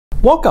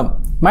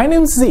Welcome, my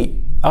name is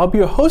Z. I'll be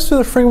your host for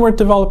the Framework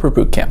Developer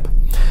Bootcamp.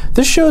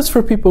 This show is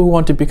for people who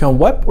want to become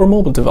web or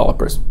mobile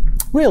developers.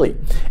 Really,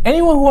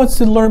 anyone who wants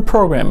to learn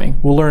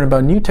programming will learn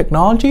about new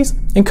technologies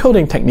and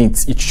coding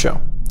techniques each show.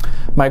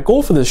 My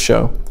goal for this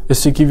show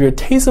is to give you a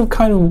taste of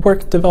kind of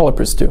work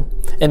developers do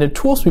and the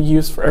tools we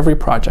use for every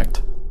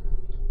project.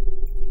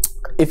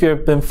 If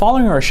you've been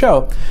following our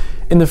show,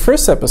 in the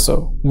first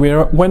episode, we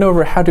went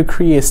over how to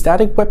create a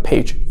static web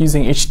page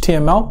using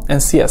HTML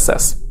and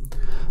CSS.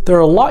 There are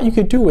a lot you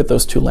could do with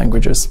those two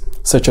languages,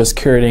 such as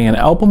curating an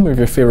album of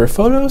your favorite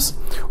photos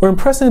or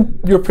impressing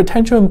your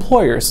potential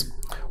employers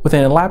with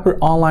an elaborate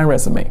online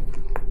resume.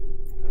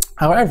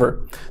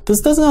 However,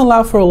 this doesn't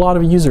allow for a lot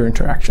of user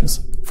interactions.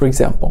 For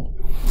example,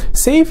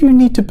 say if you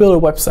need to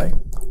build a website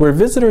where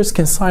visitors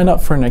can sign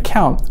up for an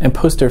account and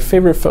post their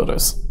favorite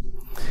photos.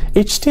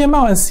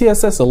 HTML and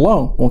CSS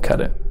alone won't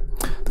cut it.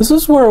 This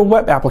is where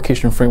web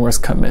application frameworks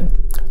come in.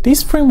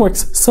 These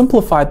frameworks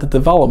simplify the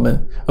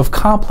development of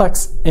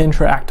complex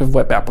interactive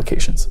web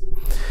applications.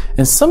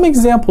 And some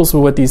examples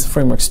of what these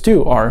frameworks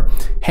do are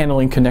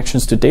handling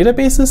connections to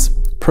databases,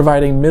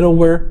 providing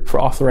middleware for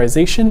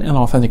authorization and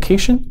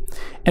authentication,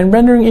 and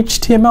rendering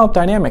HTML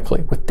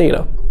dynamically with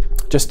data,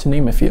 just to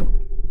name a few.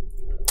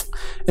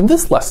 In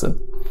this lesson,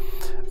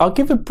 I'll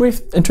give a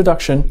brief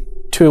introduction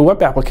to a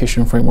web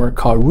application framework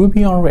called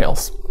Ruby on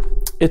Rails.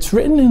 It's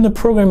written in a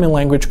programming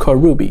language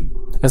called Ruby,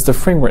 as the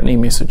framework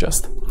name may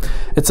suggest.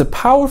 It's a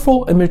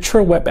powerful and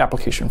mature web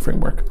application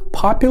framework,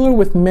 popular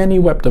with many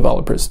web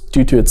developers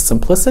due to its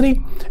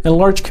simplicity and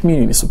large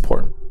community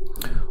support.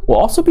 We'll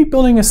also be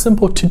building a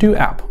simple to-do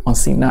app on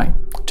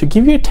C9 to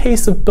give you a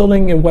taste of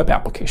building a web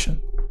application.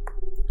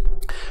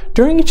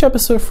 During each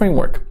episode of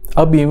Framework,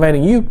 I'll be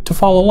inviting you to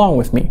follow along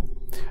with me.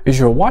 As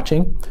you're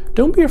watching,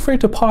 don't be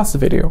afraid to pause the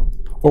video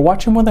or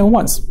watch it more than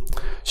once,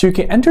 so you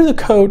can enter the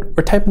code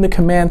or type in the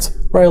commands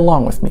right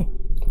along with me.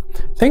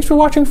 Thanks for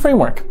watching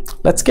Framework.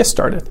 Let's get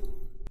started.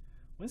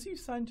 Once you've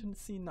signed to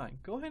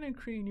C9, go ahead and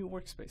create a new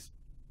workspace.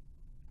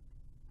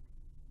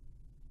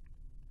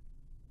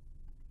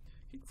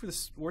 For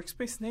this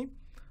workspace name,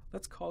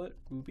 let's call it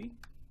Ruby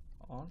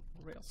on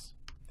Rails.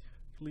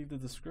 Leave the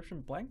description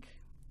blank,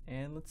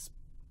 and let's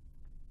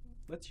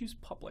use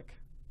public.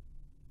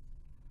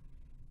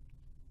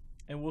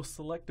 And we'll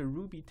select the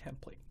Ruby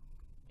template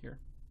here.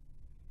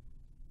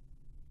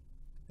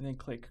 And then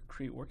click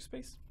Create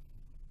Workspace.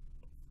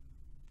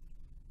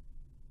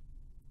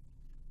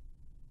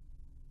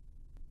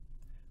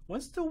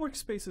 Once the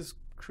workspace is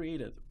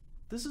created,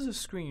 this is a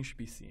screen you should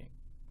be seeing.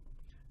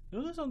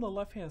 Notice on the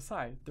left-hand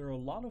side, there are a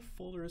lot of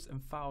folders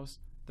and files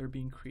that are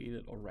being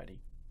created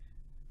already.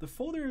 The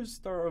folders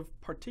that are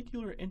of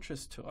particular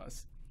interest to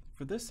us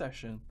for this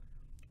session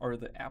are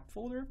the app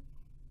folder,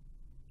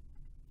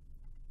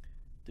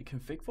 the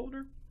config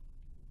folder,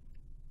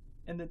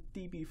 and the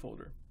DB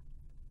folder.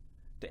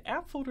 The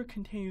app folder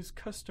contains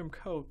custom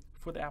code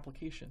for the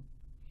application.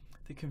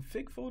 The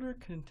config folder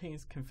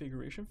contains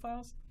configuration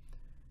files,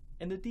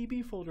 and the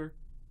DB folder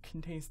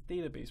contains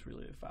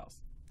database-related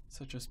files,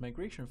 such as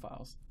migration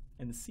files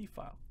and the C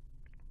file.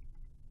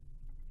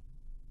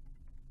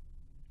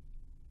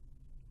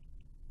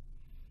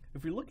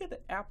 If we look at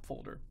the app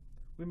folder,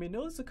 we may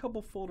notice a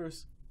couple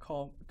folders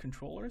called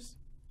controllers,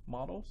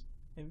 models,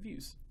 and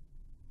views.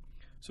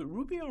 So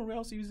Ruby on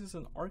Rails uses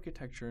an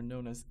architecture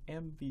known as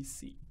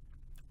MVC,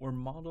 or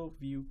Model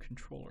View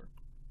Controller.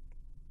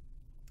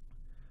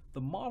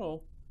 The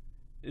model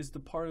is the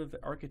part of the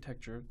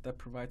architecture that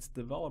provides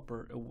the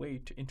developer a way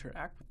to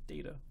interact with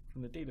data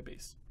from the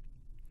database.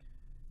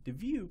 The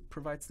view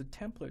provides the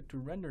template to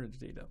render the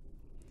data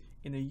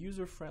in a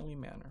user-friendly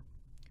manner,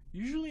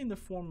 usually in the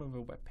form of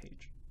a web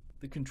page.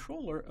 The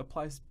controller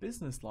applies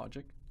business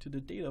logic to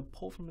the data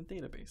pulled from the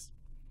database,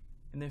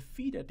 and then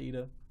feed that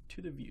data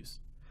to the views.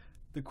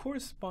 The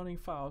corresponding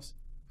files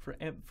for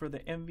the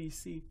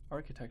MVC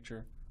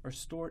architecture are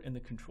stored in the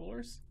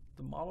controllers,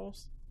 the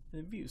models,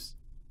 and the views,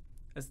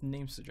 as the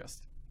name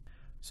suggests.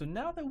 So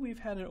now that we've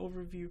had an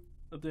overview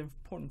of the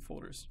important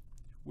folders,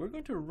 we're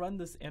going to run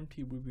this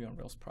empty Ruby on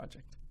Rails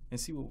project and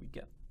see what we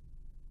get.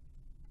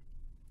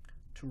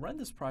 To run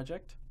this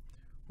project,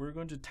 we're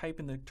going to type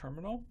in the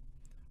terminal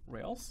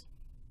Rails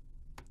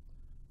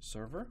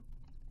server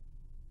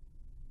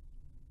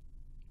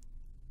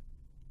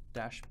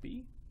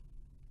 -b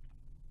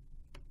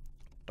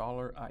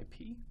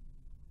 $IP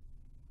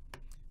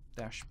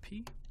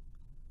 -p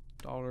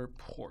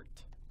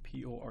 $port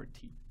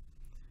P-O-R-T.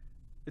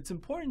 It's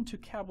important to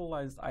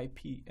capitalize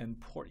IP and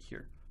port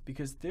here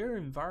because they're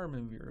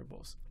environment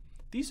variables.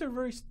 These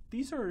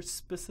are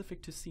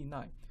specific to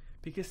C9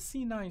 because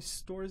C9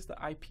 stores the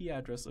IP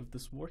address of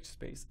this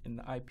workspace in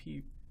the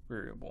IP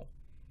variable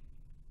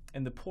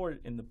and the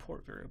port in the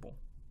port variable.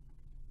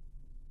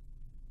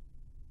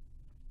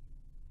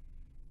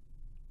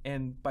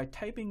 And by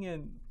typing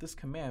in this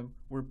command,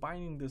 we're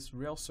binding this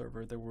Rails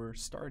server that we're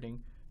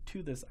starting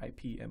to this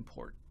IP and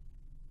port.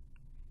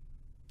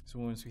 So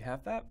once we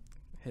have that,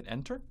 hit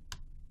enter.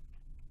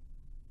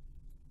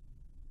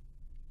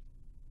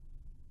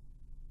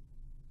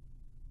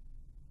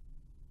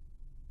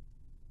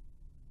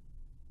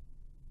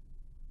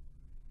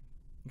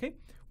 Okay,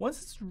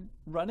 once it's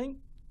running,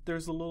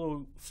 there's a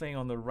little thing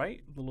on the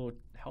right, the little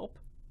help.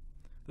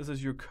 This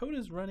says your code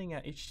is running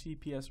at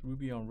HTTPS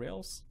Ruby on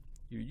Rails,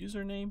 your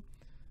username,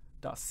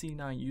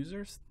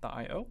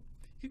 .c9users.io.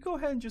 You could go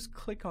ahead and just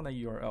click on that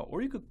URL,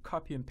 or you could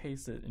copy and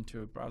paste it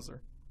into a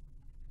browser.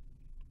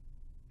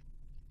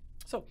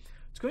 So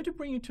it's going to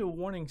bring you to a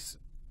warning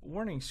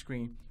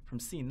screen from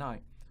C9,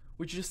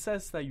 which just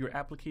says that your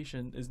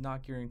application is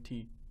not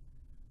guaranteed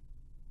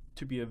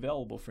to be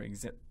available for an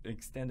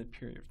extended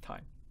period of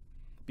time,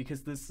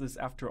 because this is,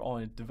 after all,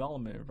 a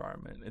development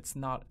environment. It's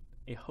not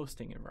a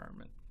hosting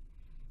environment,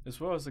 as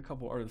well as a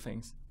couple other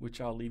things,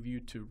 which I'll leave you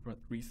to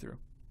read through.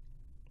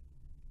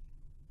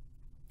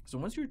 So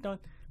once you're done,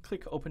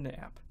 click Open the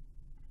app.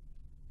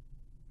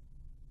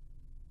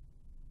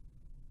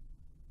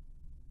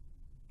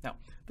 Now,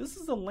 this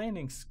is a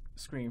landing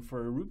screen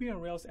for a Ruby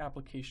on Rails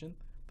application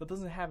that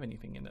doesn't have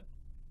anything in it.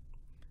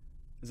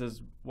 It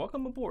says,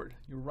 welcome aboard,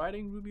 you're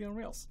writing Ruby on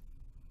Rails.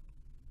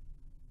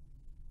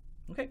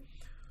 Okay,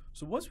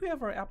 so once we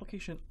have our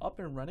application up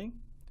and running,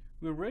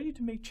 we're ready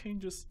to make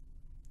changes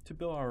to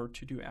build our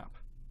to-do app.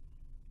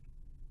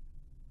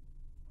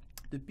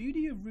 The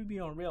beauty of Ruby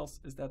on Rails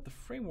is that the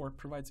framework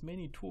provides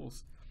many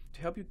tools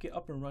to help you get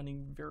up and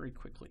running very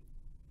quickly.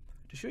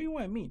 To show you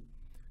what I mean,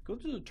 go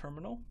to the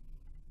terminal,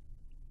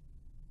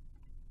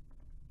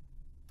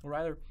 or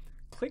rather,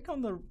 click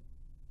on the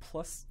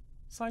plus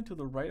sign to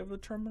the right of the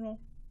terminal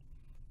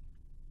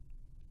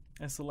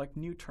and select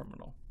New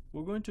Terminal.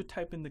 We're going to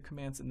type in the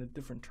commands in a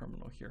different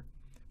terminal here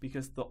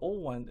because the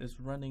old one is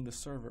running the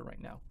server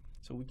right now,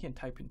 so we can't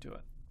type into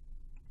it.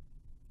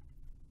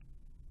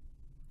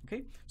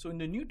 Okay, so in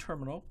the new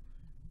terminal,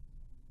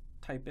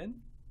 type in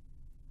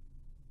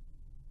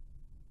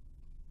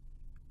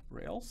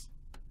Rails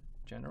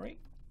generate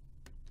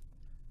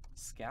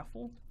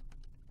scaffold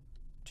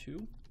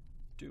to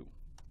do.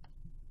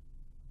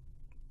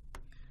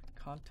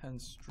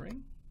 Content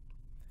string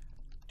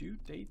due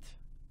date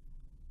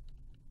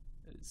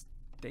is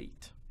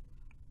date.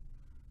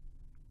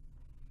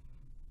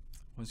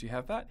 Once you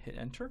have that, hit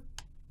enter.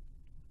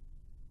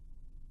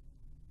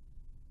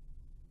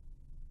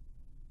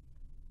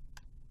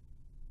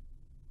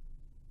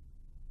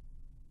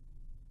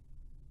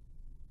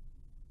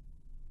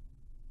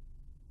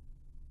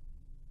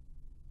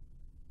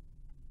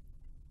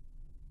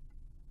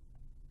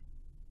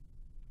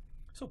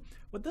 So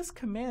what this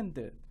command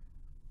did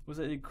was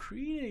that it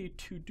created a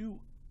to-do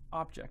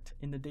object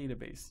in the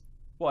database.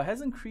 Well, it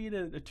hasn't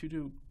created a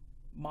to-do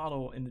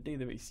model in the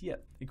database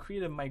yet. It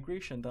created a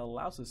migration that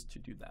allows us to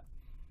do that.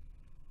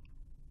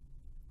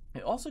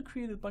 It also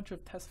created a bunch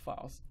of test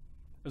files,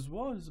 as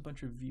well as a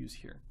bunch of views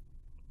here.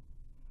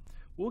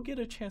 We'll get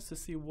a chance to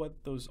see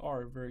what those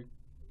are very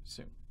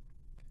soon.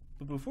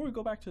 But before we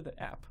go back to the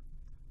app,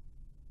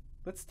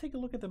 let's take a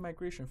look at the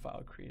migration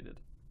file created.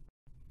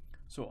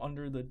 So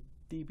under the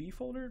DB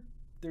folder,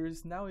 there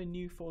is now a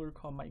new folder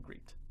called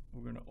migrate.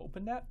 We're going to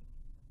open that.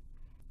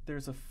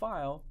 There's a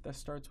file that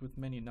starts with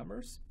many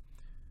numbers.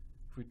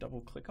 If we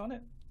double click on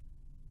it,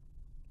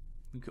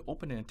 we could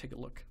open it and take a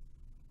look.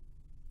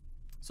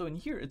 So in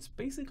here, it's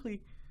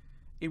basically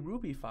a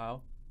Ruby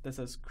file that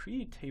says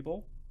create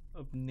table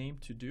of name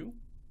to do.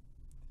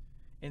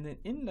 And then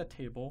in the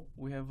table,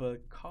 we have a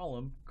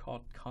column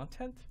called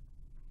content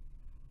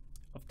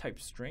of type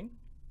string,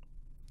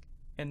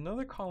 and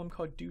another column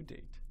called due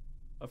date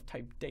of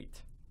type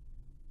date.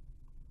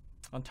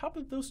 On top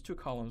of those two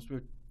columns,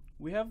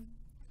 we have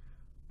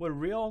what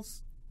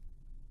Rails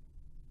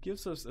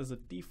gives us as a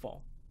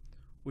default,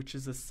 which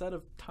is a set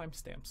of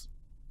timestamps.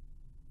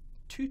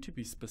 Two to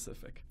be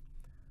specific.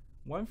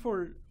 One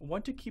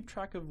to keep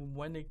track of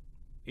when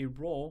a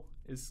role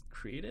is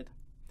created,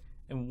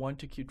 and one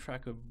to keep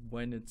track of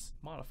when it's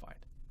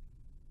modified.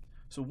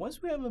 So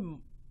once we have a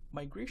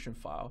migration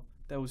file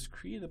that was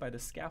created by the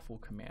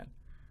scaffold command,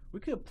 we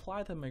could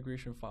apply the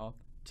migration file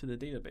to the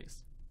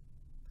database.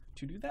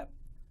 To do that,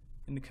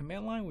 in the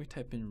command line, we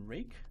type in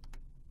rake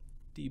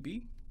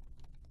db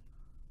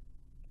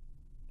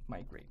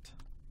migrate.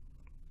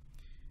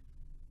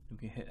 We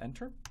can hit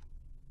enter.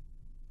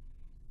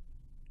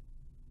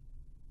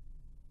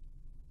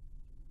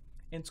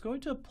 And it's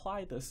going to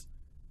apply this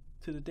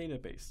to the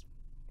database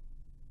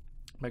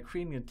by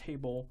creating a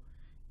table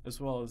as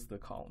well as the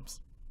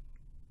columns.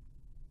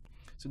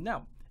 So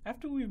now,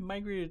 after we've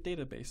migrated a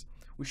database,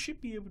 we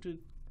should be able to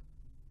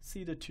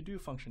see the to-do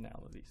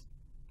functionalities.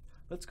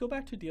 Let's go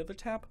back to the other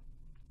tab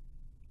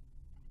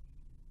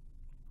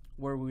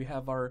where we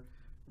have our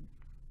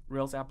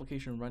Rails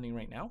application running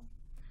right now.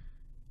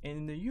 And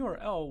in the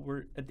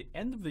URL, at the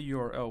end of the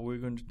URL, we're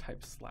going to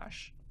type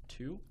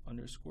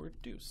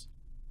 /to_do's.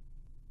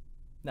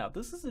 Now,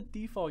 this is a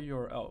default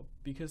URL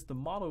because the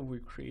model we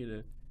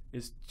created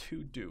is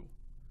to do.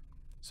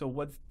 So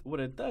what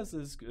it does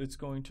is it's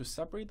going to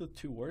separate the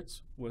two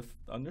words with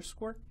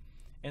underscore,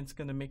 and it's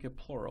going to make it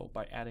plural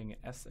by adding an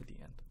S at the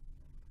end.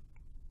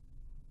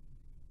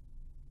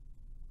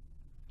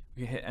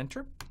 We can hit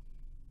enter.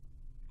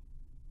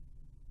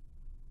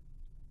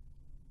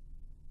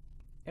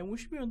 And we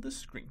should be on this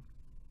screen.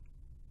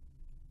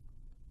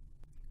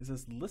 It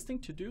says listing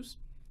to-dos,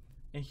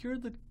 and here are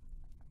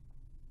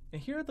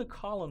the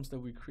columns that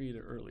we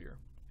created earlier.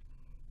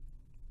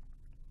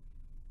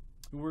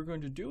 What we're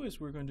going to do is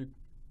we're going to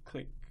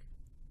click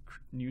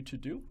new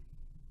to-do,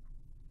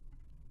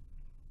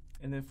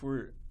 and then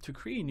to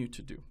create a new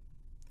to-do.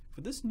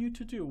 For this new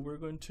to-do, we're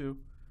going to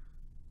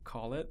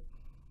call it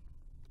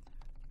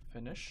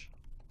finish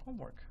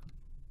homework.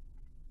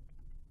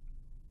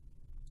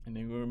 And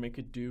then we're going to make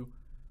it due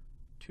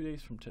 2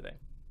 days from today.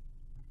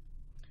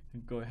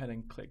 And go ahead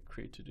and click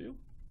create to do.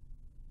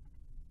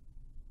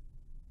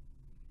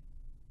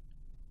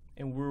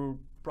 And we're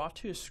brought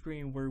to a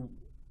screen where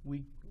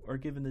we are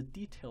given the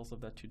details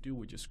of that to do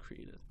we just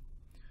created.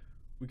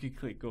 We could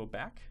click go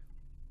back,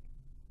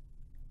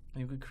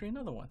 and we could create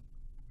another one.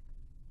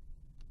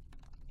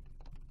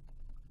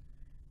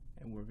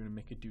 And we're going to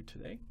make it due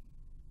today.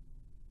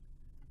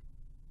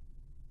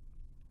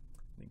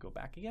 And then go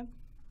back again.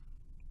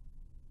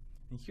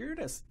 And here it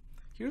is.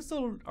 Here's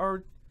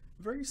our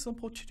very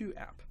simple to-do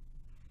app.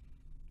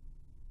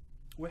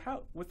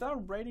 Without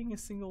writing a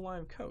single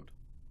line of code,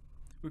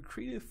 we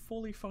created a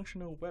fully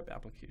functional web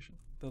application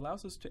that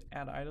allows us to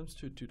add items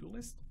to a to-do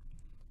list,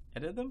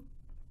 edit them,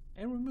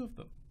 and remove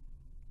them.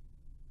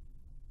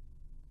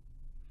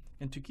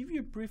 And to give you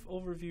a brief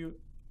overview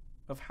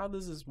of how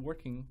this is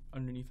working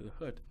underneath the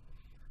hood,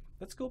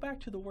 let's go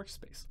back to the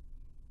workspace.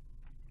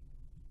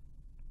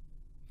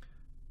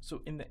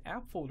 So in the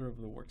app folder of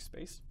the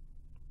workspace,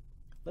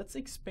 let's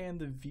expand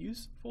the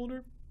views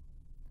folder,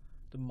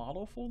 the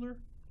model folder,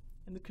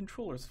 and the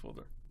controllers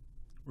folder.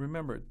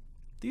 Remember,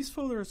 these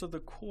folders are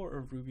the core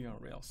of Ruby on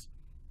Rails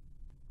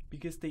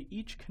because they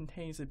each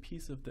contains a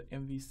piece of the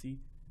MVC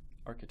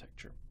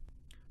architecture.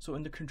 So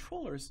in the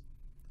controllers,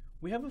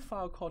 we have a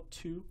file called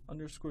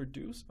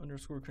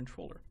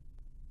to_dos_controller.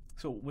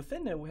 So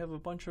within it, we have a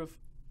bunch of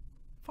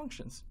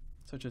functions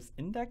such as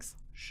index,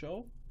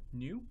 show,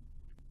 new.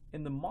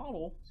 In the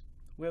model,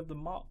 we have the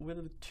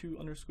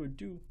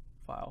to_do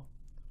file,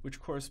 which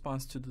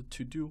corresponds to the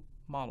to-do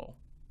model.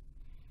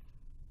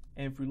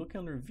 And if we look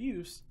under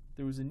views,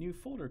 there was a new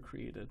folder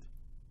created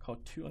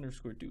called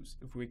to_dos.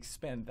 If we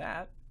expand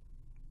that,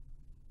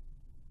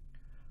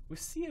 we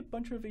see a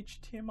bunch of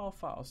HTML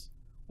files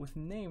with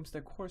names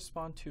that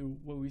correspond to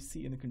what we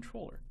see in the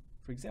controller.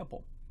 For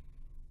example,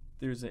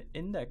 there's an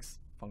index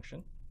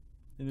function,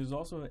 and there's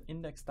also an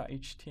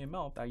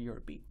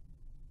index.html.erb.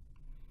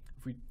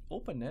 If we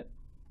open it,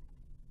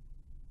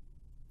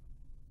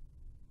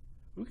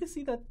 we can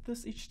see that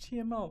this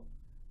HTML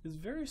is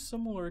very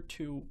similar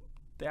to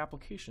the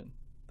application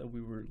that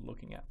we were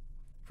looking at.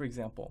 For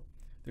example,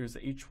 there's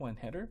a H1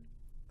 header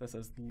that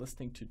says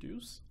listing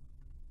to-dos,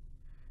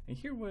 and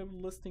here we have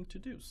listing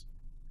to-dos,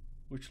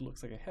 which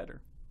looks like a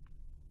header.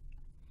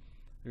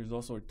 There's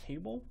also a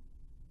table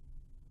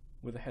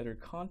with a header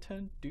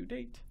content, due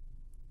date,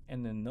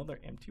 and then another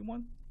empty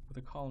one with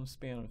a column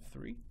span of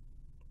 3.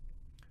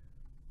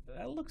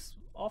 That looks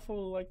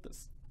awful like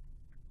this.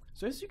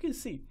 So as you can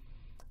see,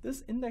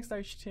 this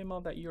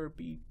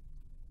index.html.erb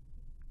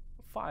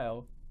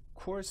file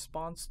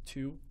corresponds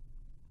to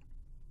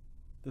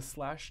the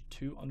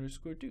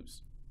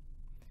 /to_dos.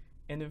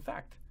 And in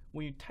fact,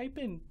 when you type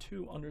in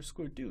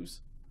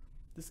to_dos,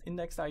 this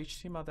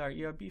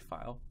index.html.erb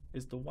file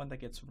is the one that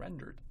gets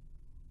rendered.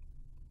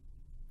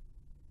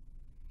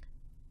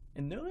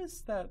 And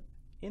notice that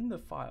in the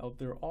file,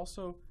 there are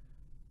also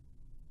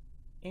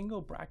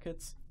angle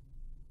brackets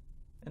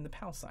and the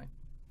pound sign.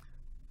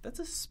 That's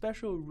a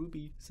special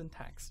Ruby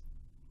syntax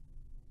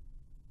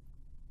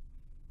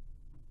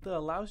that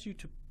allows you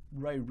to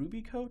write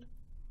Ruby code,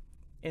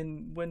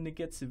 and when it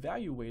gets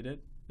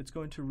evaluated, it's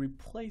going to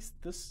replace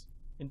this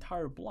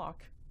entire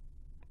block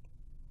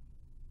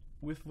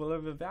with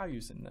whatever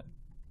values in it.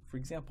 For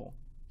example,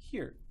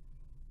 here,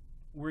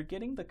 we're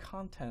getting the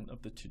content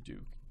of the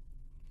to-do.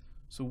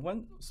 So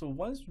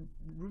once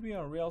Ruby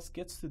on Rails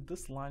gets to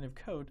this line of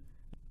code,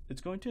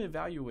 it's going to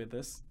evaluate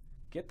this,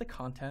 get the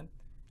content,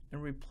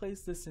 and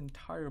replace this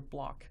entire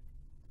block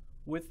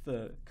with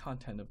the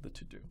content of the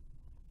to-do.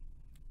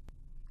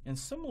 And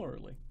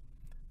similarly,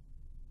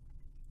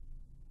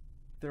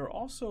 there are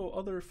also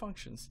other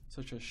functions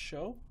such as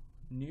show,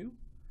 new,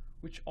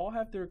 which all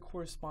have their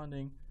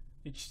corresponding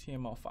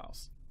HTML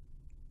files.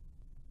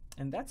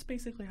 And that's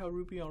basically how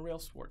Ruby on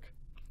Rails work.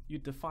 You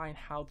define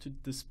how to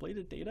display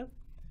the data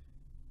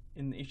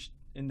in the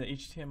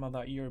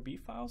HTML.erb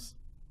files,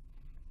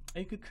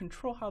 and you could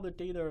control how the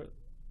data,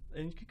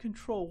 and you could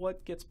control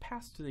what gets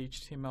passed to the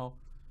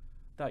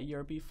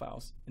HTML.erb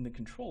files in the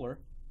controller.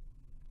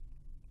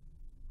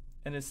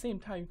 And at the same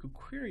time, you could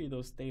query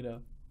those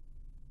data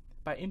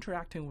by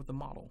interacting with the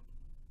model.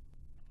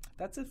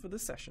 That's it for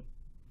this session.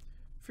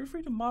 Feel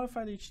free to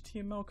modify the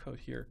HTML code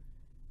here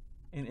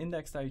in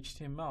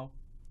index.html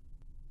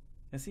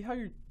and see how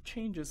your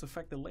changes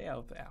affect the layout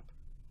of the app.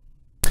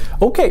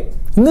 Okay,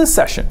 in this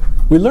session,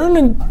 we learned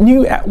a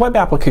new web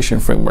application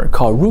framework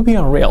called Ruby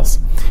on Rails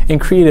and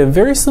created a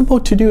very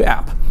simple to-do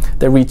app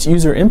that reads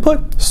user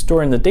input,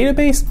 store in the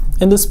database,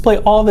 and display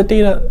all the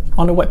data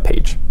on a web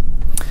page.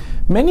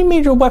 Many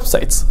major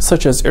websites,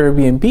 such as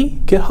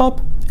Airbnb,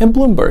 GitHub, and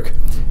Bloomberg,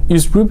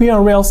 use Ruby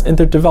on Rails in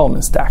their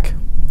development stack.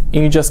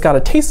 And you just got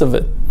a taste of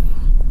it.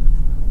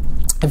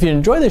 If you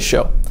enjoy this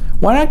show,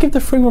 why not give the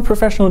Framework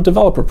Professional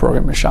Developer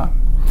Program a shot?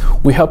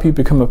 We help you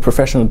become a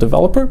professional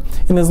developer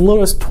in as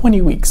little as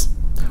 20 weeks.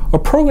 Our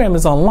program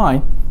is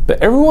online,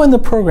 but everyone in the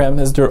program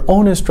has their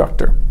own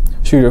instructor,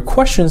 so your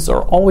questions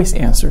are always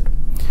answered.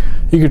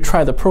 You could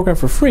try the program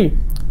for free.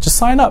 Just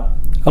sign up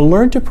at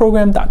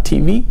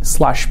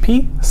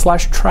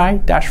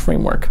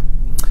learntoprogram.tv/p/try-framework.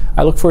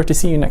 I look forward to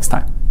seeing you next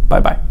time.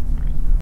 Bye-bye.